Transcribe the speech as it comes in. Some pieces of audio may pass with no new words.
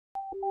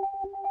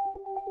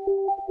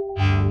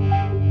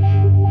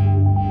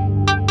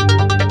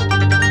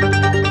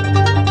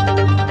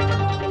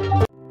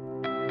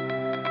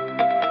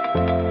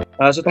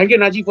So thank you,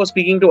 Naji, for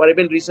speaking to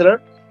Arabian Reseller.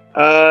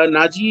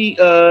 Naji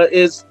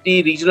is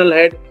the regional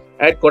head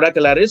at Kodak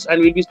Alaris, and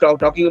we'll be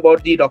talking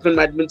about the document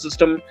management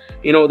system,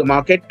 the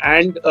market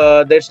and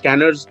their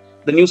scanners,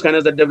 the new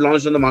scanners that they've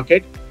launched on the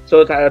market.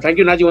 So thank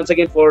you, Naji, once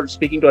again for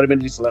speaking to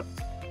Arabian Reseller.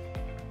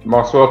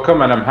 Most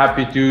welcome, and I'm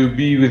happy to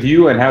be with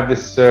you and have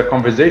this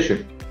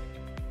conversation.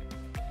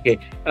 Okay,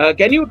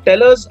 can you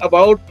tell us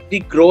about the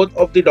growth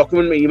of the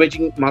document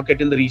imaging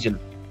market in the region?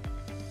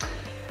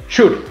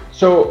 Sure.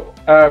 So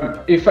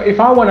if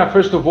I want to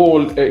first of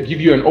all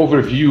give you an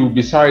overview,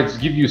 besides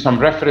give you some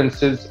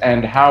references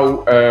and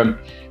how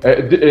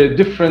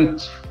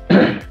different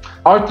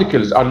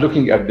articles are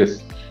looking at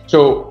this.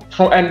 So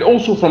and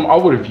also from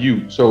our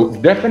view, so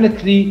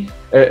definitely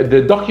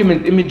the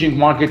document imaging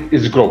market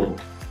is growing.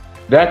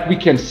 That we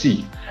can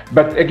see.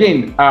 But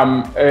again,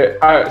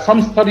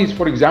 some studies,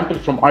 for example,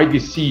 from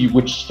IDC,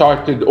 which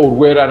started or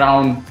were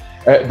around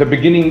the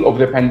beginning of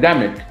the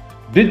pandemic,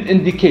 did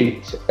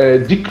indicate a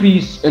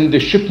decrease in the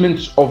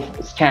shipments of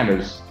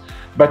scanners.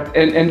 But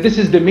and this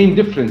is the main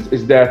difference,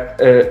 is that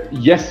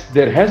yes,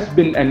 there has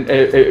been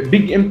a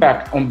big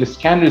impact on the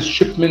scanners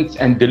shipments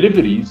and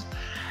deliveries,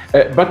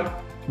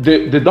 but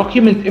the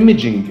document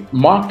imaging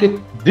market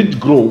did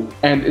grow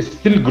and is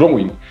still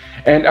growing.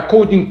 And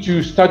according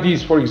to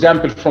studies, for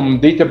example, from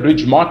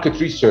DataBridge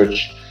Market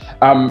Research,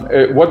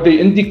 what they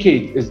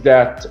indicate is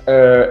that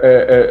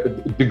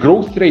the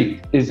growth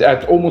rate is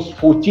at almost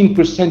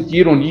 14%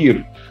 year on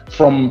year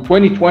from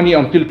 2020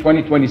 until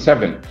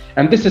 2027.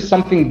 And this is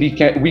something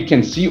we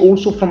can see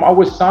also from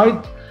our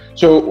side.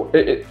 So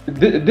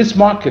this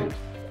market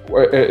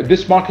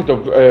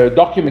of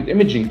document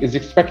imaging is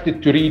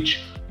expected to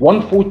reach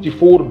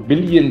 $144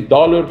 billion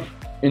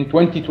in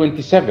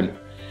 2027.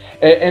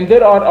 And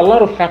there are a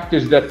lot of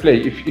factors that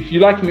play. If you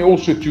like me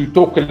also to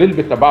talk a little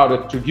bit about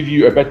it to give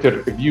you a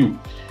better view.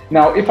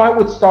 Now, if I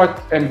would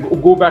start and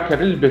go back a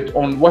little bit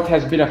on what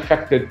has been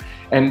affected,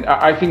 and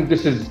I think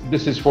this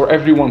is for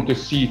everyone to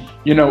see,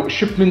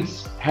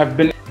 shipments have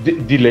been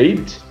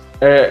delayed.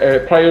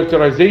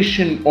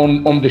 Prioritization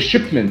on the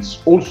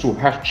shipments also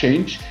have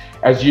changed.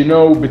 As you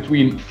know,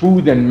 between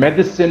food and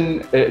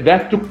medicine,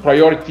 that took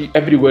priority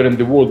everywhere in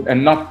the world,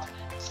 and not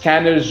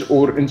scanners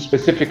or in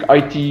specific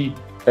IT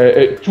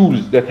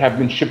tools that have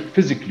been shipped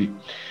physically.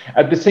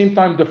 At the same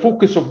time, the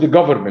focus of the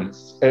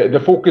governments, the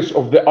focus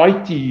of the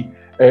IT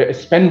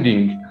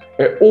spending,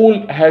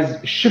 all has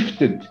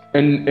shifted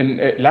in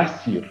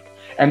last year.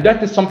 And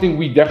that is something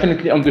we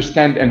definitely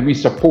understand and we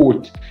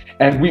support.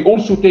 And we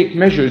also take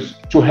measures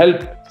to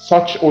help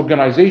such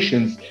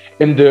organizations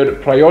in their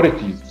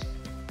priorities.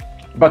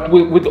 But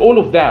with all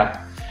of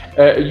that,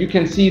 you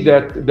can see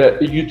that the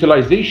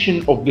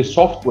utilization of the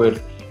software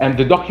and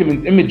the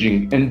document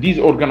imaging in these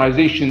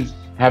organizations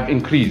have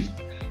increased.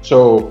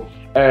 So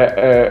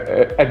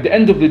at the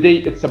end of the day,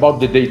 it's about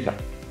the data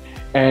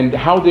and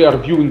how they are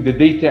viewing the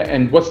data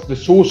and what's the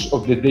source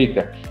of the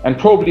data. And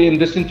probably in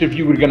this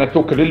interview, we're going to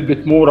talk a little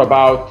bit more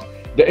about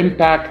the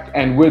impact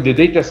and where the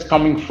data is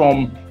coming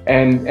from.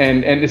 And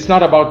it's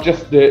not about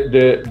just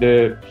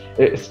the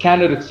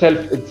scanner itself,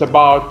 it's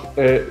about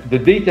the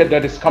data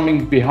that is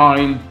coming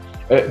behind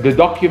the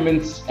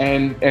documents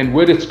and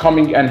where it's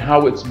coming and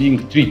how it's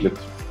being treated.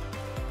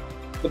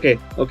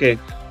 Okay.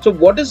 So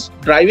what is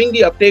driving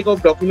the uptake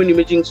of document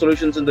imaging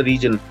solutions in the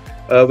region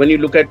when you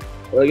look at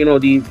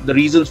the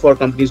reasons for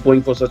companies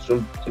going for such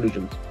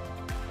solutions?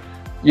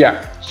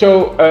 Yeah,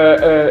 so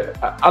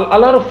a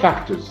lot of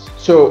factors.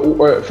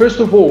 So first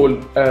of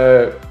all,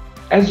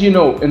 as you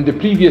know, in the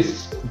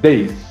previous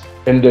days,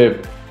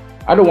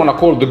 I don't want to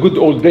call it the good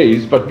old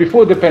days, but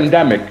before the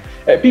pandemic,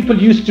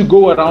 people used to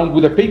go around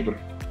with a paper,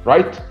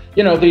 right?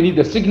 They need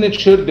a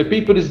signature, the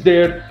paper is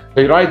there,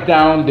 they write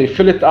down, they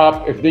fill it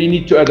up. If they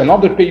need to add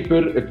another paper,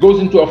 it goes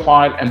into a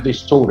file and they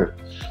store it.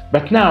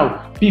 But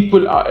now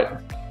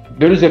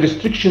there is a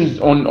restrictions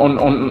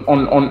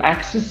on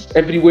access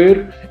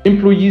everywhere.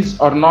 Employees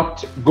are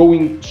not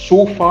going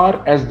so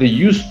far as they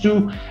used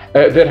to.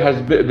 There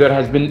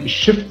has been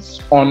shifts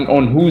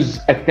on who's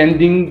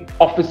attending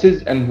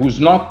offices and who's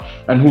not,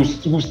 and who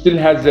still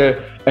has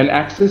an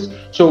access.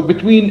 So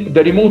between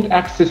the remote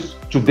access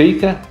to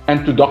data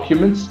and to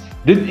documents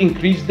did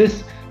increase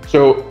this.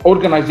 So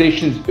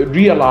organizations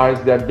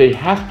realize that they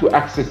have to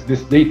access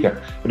this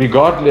data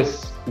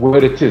regardless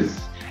where it is.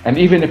 And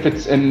even if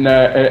it's on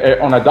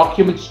a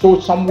document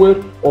stored somewhere,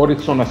 or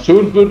it's on a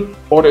server,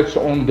 or it's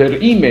on their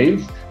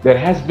emails,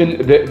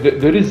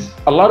 there is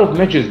a lot of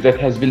measures that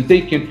has been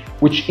taken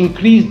which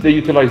increase the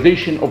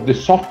utilization of the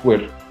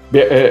software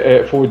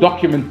for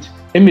document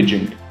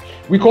imaging.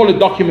 We call it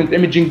document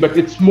imaging, but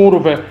it's more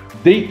of a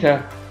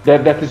data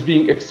that is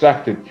being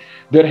extracted.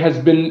 There has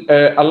been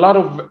a lot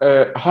of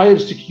higher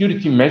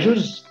security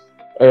measures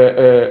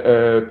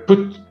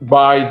put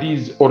by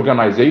these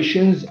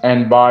organizations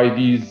and by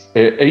these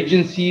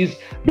agencies,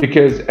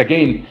 because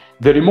again,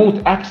 the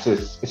remote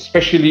access,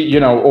 especially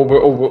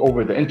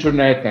over the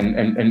internet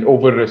and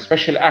over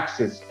special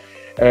access,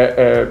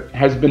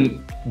 has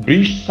been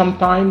breached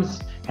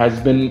sometimes, has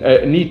been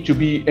need to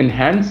be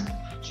enhanced.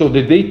 So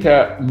the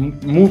data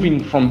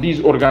moving from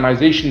these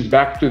organizations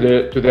back to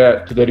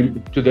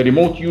the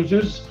remote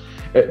users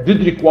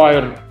did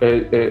require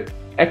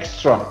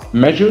extra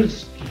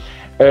measures.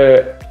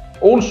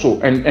 Also,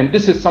 and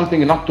this is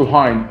something not to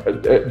hide,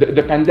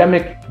 the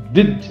pandemic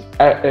did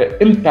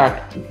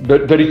impact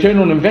the return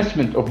on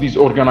investment of these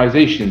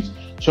organizations.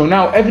 So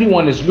now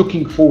everyone is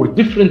looking for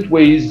different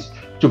ways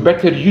to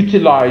better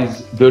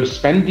utilize their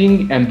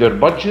spending and their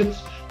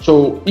budgets.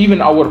 So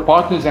even our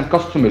partners and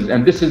customers,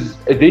 and this is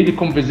a daily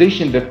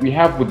conversation that we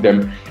have with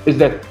them, is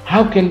that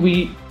how can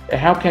we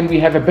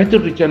have a better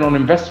return on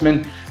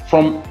investment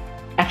from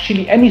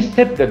actually any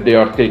step that they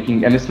are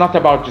taking? And it's not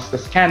about just a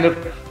scanner,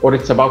 or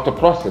it's about a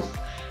process.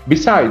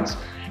 Besides,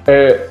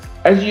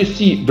 as you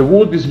see, the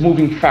world is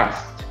moving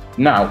fast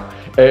now.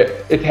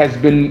 It has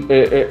been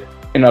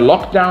in a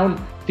lockdown,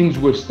 things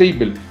were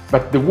stable,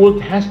 but the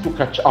world has to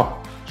catch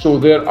up. So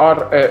there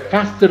are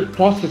faster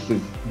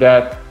processes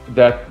that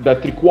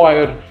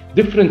require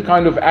different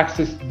kind of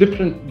access,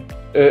 different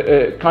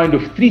kind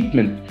of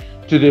treatment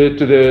to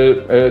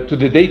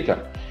the data,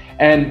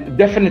 and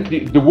definitely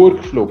the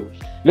workflow.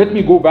 Let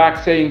me go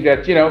back saying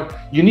that,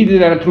 you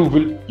needed an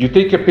approval, you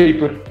take a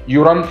paper,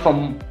 you run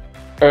from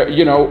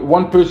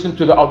one person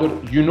to the other,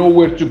 you know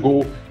where to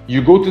go,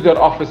 you go to their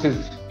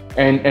offices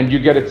and you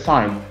get it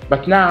signed.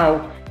 But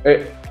now,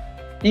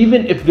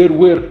 even if there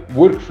were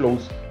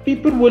workflows,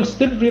 people were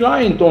still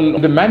reliant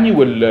on the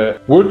manual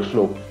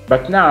workflow.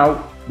 But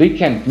now they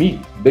can't meet,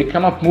 they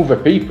cannot move a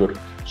paper.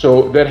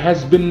 So there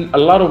has been a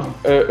lot of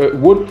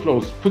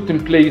workflows put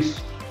in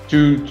place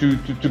to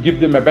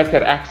give them a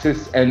better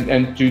access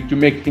and to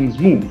make things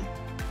move.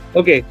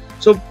 Okay,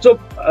 so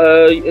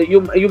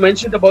you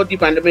mentioned about the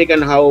pandemic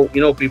and how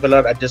people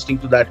are adjusting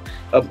to that.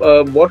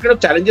 What kind of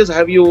challenges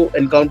have you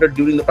encountered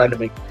during the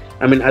pandemic?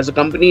 I mean, as a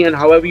company, and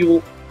how have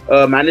you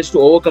managed to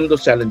overcome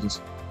those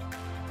challenges?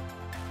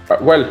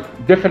 Well,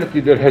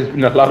 definitely there has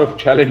been a lot of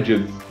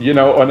challenges,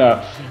 on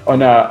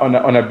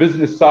a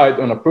business side,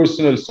 on a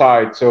personal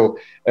side. So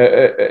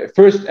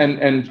first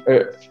and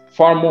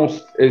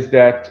foremost is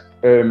that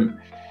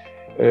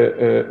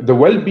the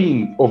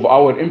well-being of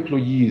our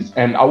employees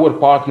and our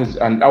partners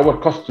and our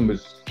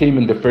customers came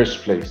in the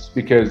first place.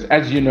 Because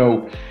as you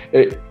know,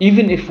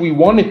 even if we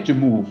wanted to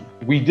move,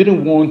 we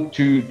didn't want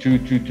to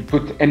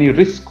put any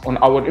risk on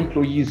our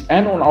employees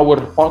and on our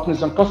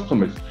partners and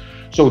customers.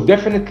 So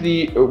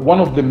definitely one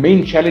of the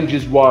main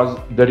challenges was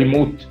the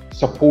remote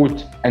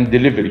support and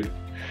delivery.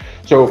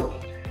 So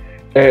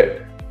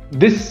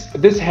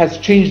this has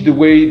changed the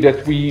way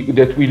that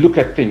we look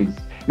at things.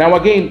 Now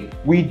again,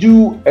 we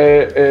do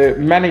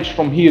manage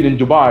from here in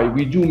Dubai,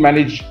 we do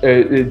manage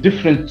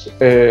different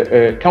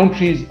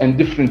countries and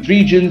different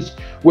regions,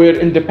 where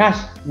in the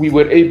past we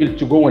were able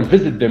to go and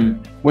visit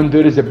them when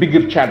there is a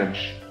bigger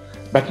challenge.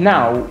 But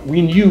now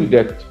we knew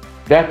that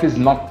that is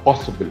not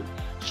possible.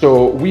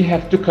 So we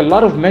have took a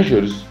lot of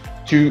measures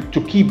to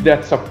keep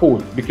that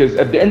support, because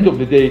at the end of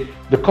the day,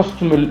 the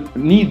customer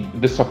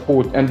need the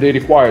support and they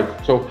require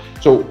it.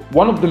 So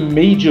one of the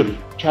major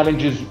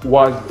challenges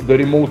was the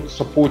remote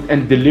support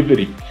and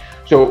delivery.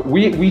 So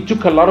we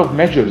took a lot of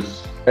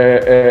measures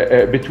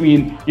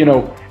between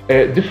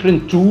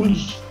different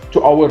tools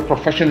to our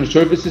professional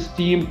services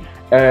team,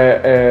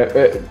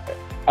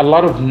 a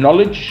lot of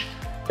knowledge,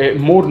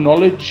 more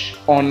knowledge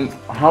on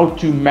how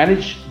to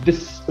manage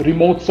this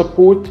remote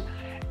support.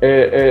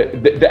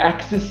 The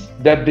access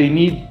that they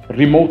need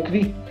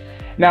remotely.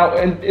 Now,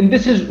 and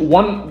this is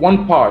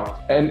one part.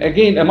 And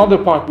again, another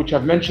part which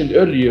I've mentioned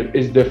earlier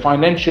is the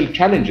financial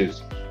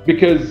challenges,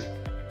 because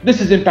this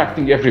is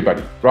impacting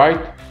everybody,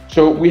 right?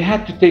 So we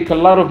had to take a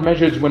lot of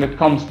measures when it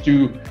comes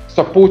to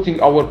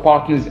supporting our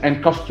partners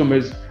and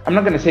customers. I'm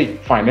not going to say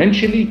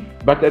financially,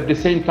 but at the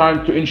same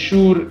time to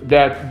ensure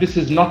that this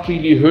is not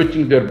really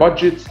hurting their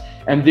budgets,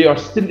 and they are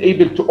still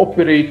able to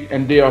operate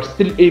and they are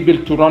still able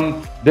to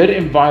run their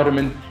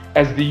environment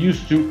as they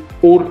used to,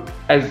 or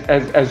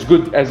as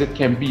good as it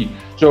can be.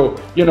 So,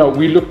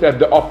 we looked at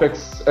the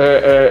OPEX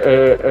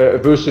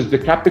versus the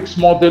CAPEX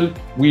model.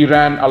 We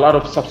ran a lot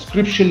of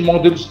subscription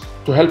models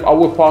to help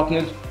our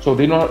partners, so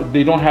they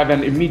don't have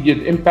an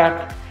immediate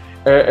impact.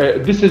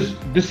 This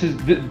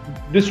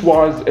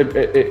was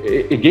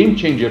a game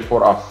changer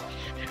for us.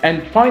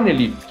 And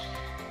finally,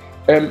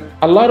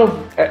 a lot of,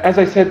 as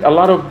I said, a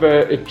lot of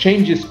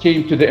changes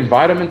came to the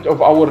environment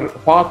of our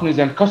partners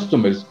and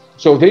customers.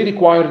 So they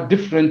require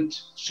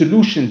different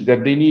solutions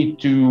that they need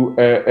to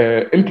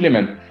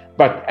implement.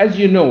 But as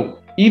you know,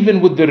 even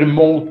with the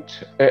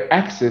remote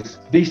access,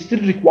 they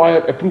still require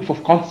a proof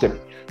of concept.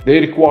 They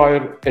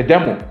require a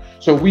demo.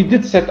 So we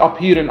did set up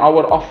here in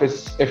our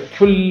office a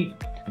full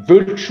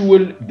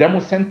virtual demo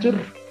center.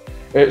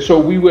 So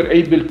we were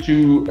able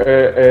to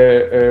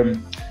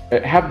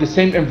have the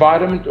same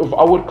environment of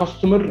our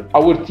customer.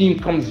 Our team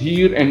comes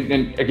here,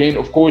 and again,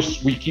 of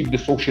course, we keep the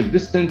social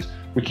distance,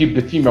 we keep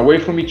the team away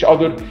from each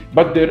other,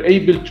 but they're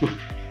able to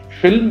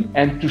film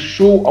and to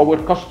show our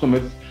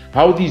customers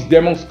how these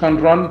demos can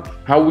run,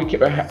 how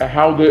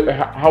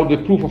the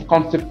proof of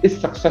concept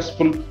is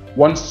successful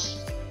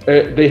once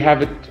they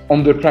have it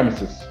on their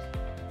premises.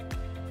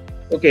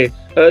 Okay,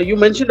 you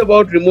mentioned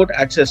about remote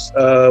access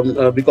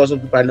because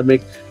of the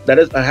pandemic. That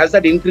is, has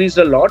that increased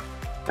a lot?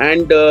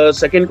 And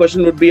second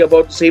question would be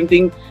about the same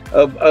thing.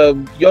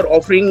 You're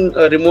offering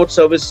remote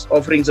service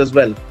offerings as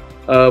well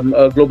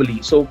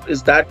globally. So,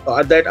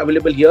 are that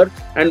available here?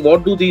 And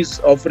what do these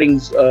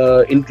offerings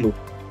include?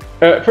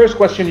 First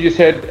question, you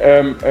said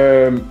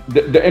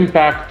the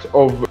impact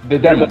of the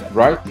demo,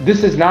 right?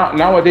 This is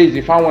nowadays,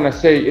 if I want to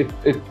say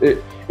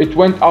it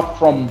went up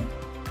from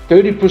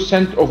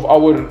 30% of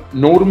our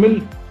normal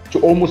to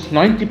almost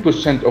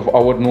 90% of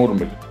our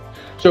normal.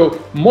 So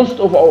most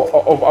of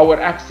our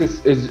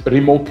access is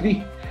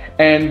remotely.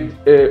 And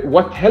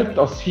what helped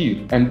us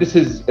here, and this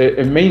is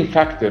a main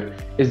factor,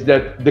 is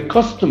that the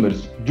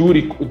customers do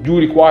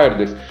require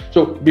this.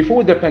 So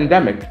before the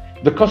pandemic,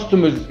 the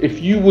customers, if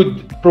you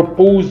would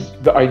propose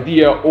the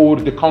idea or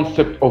the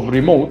concept of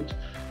remote,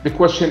 the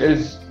question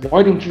is,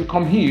 why don't you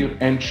come here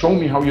and show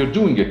me how you're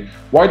doing it?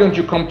 Why don't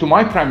you come to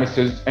my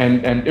premises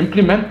and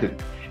implement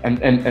it?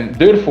 And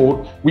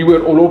therefore, we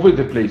were all over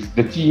the place.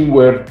 The team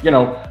were,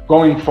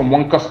 going from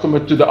one customer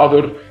to the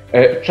other,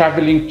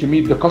 traveling to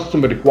meet the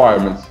customer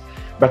requirements.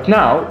 But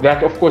now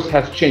that, of course,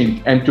 has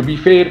changed. And to be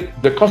fair,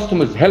 the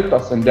customers helped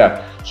us in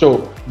that.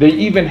 So they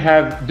even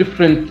have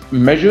different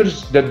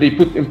measures that they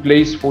put in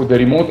place for the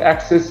remote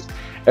access.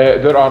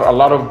 There are a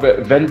lot of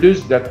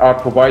vendors that are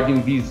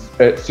providing these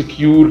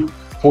secure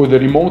for the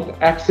remote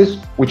access,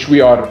 which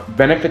we are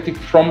benefiting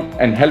from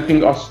and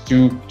helping us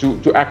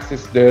to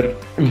access their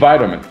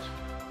environment.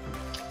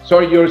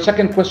 So your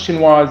second question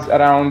was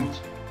around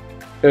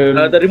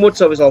the remote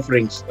service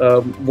offerings.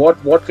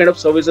 What kind of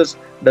services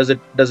does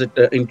it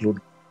include?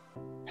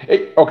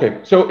 Okay,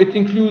 so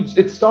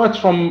it starts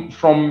from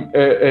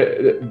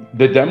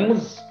the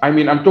demos. I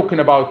mean, I'm talking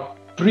about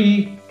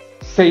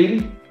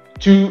pre-sale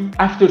to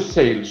after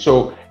sale.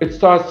 So it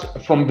starts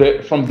from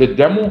the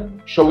demo,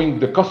 showing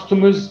the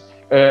customers,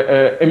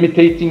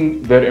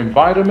 imitating their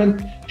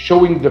environment,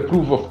 showing the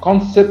proof of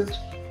concept,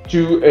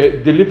 to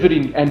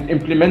delivering and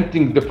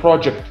implementing the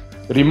project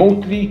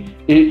remotely,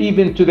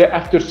 even to the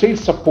after sale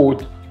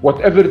support.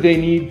 Whatever they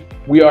need,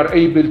 we are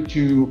able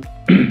to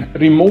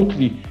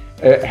remotely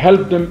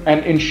help them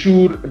and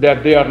ensure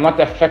that they are not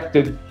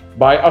affected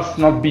by us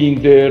not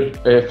being there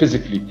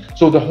physically.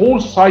 So the whole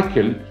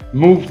cycle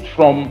moved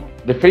from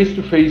the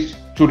face-to-face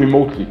to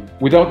remotely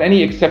without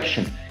any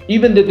exception.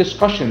 Even the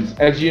discussions,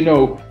 as you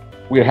know,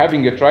 we're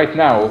having it right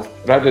now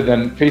rather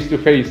than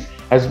face-to-face,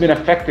 has been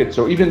affected.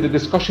 So even the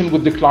discussion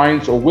with the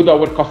clients or with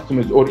our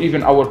customers or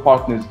even our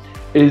partners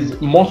is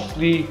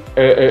mostly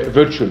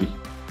virtually.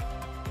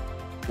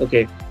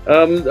 Okay.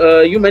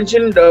 You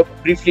mentioned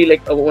briefly,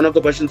 like one of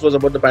the questions was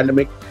about the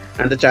pandemic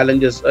and the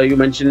challenges. You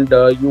mentioned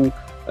you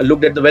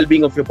looked at the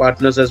well-being of your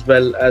partners as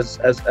well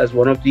as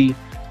one of the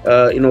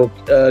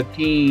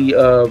key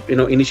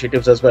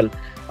initiatives as well.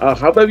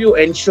 How have you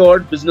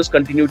ensured business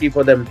continuity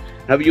for them?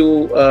 Have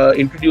you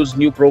introduced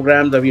new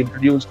programs? Have you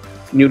introduced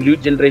new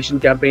lead generation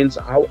campaigns?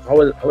 How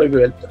have you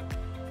helped them?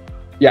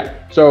 Yeah.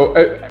 So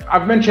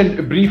I've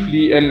mentioned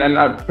briefly, and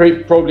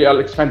probably I'll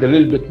expand a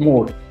little bit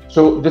more.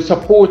 So the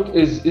support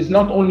is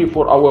not only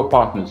for our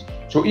partners,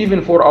 so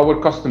even for our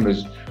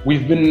customers.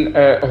 We've been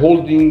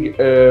holding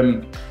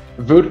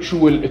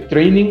virtual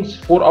trainings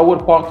for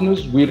our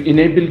partners. We're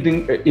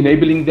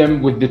enabling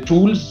them with the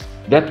tools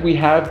that we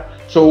have.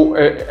 So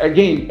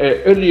again,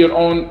 earlier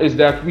on is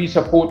that we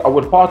support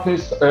our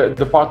partners,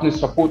 the partners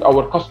support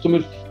our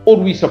customers, or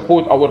we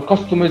support our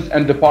customers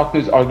and the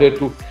partners are there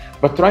too.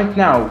 But right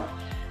now,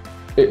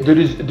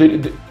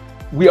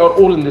 we are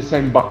all in the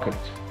same bucket.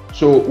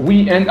 So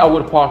we and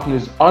our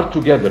partners are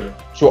together.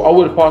 So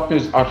our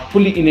partners are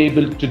fully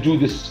enabled to do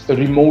this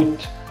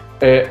remote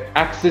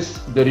access,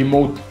 the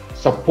remote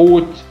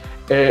support.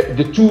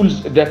 The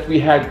tools that we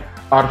had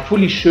are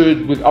fully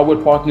shared with our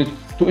partners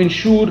to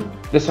ensure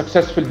the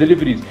successful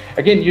deliveries.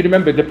 Again, you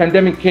remember the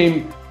pandemic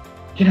came,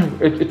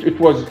 it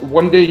was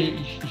one day,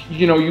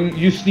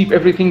 you sleep,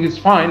 everything is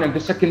fine. And the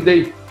second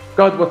day,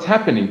 God, what's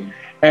happening?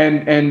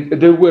 And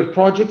there were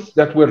projects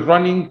that were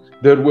running.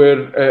 There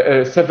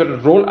were several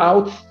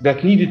rollouts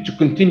that needed to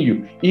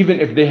continue, even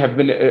if they have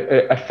been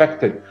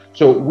affected.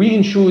 So we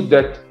ensured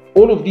that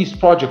all of these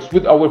projects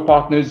with our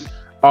partners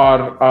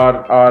are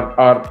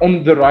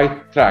on the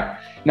right track.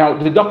 Now,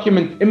 the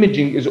document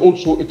imaging is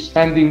also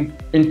expanding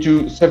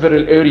into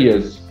several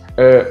areas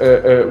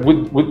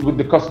with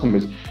the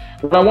customers.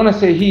 What I want to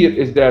say here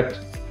is that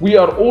we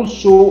are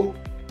also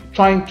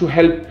trying to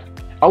help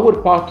our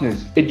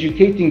partners,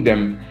 educating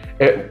them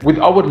with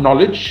our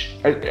knowledge.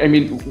 I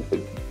mean,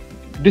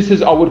 this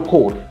is our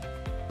core,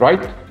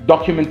 right?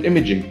 Document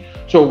imaging.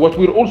 So what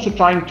we're also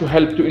trying to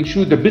help to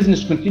ensure the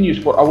business continues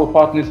for our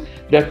partners,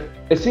 that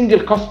a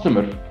single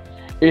customer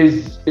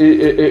is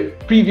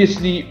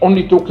previously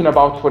only talking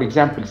about, for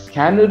example,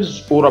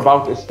 scanners or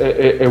about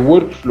a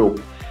workflow.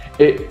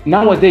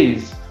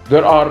 Nowadays,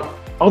 there are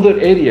other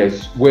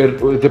areas where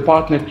the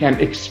partner can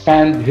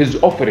expand his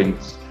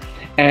offerings.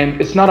 And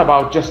it's not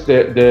about just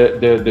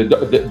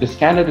the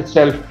scanner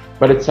itself,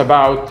 but it's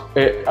about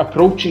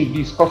approaching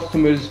these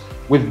customers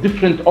with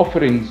different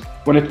offerings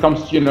when it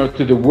comes to,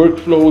 to the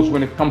workflows,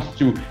 when it comes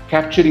to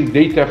capturing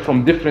data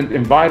from different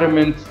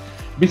environments.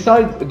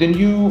 Besides the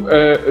new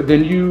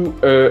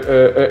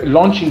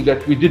launching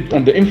that we did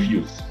on the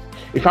Infuse,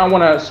 if I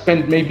want to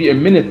spend maybe a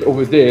minute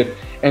over there,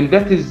 and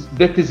that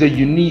is a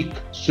unique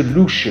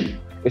solution.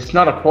 It's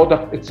not a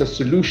product, it's a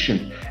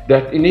solution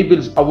that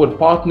enables our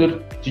partner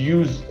to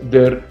use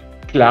their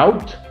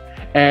cloud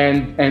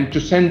and to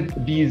send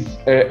these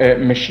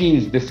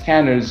machines, the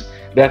scanners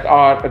that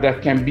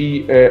can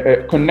be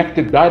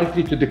connected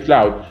directly to the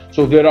cloud.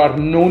 So there are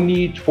no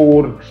need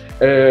for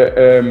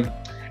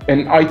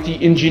an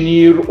IT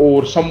engineer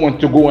or someone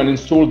to go and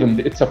install them.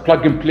 It's a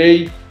plug and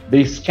play.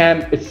 They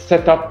scan, it's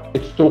set up,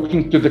 it's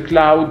talking to the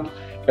cloud,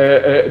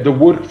 the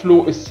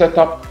workflow is set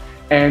up,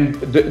 and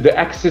the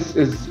access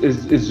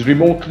is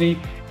remotely,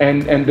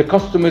 and the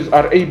customers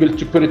are able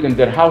to put it in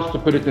their house, to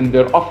put it in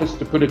their office,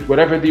 to put it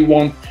wherever they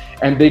want,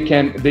 and they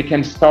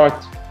can start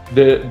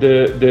the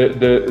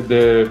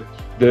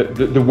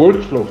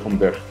workflow from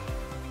there.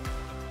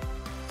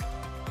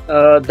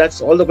 That's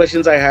all the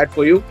questions I had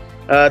for you.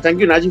 Thank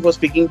you, Naji, for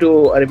speaking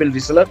to Arabian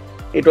Reseller.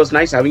 It was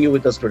nice having you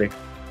with us today.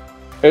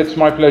 It's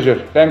my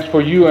pleasure. Thanks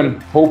for you, and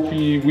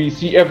hopefully we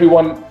see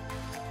everyone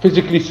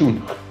physically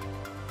soon.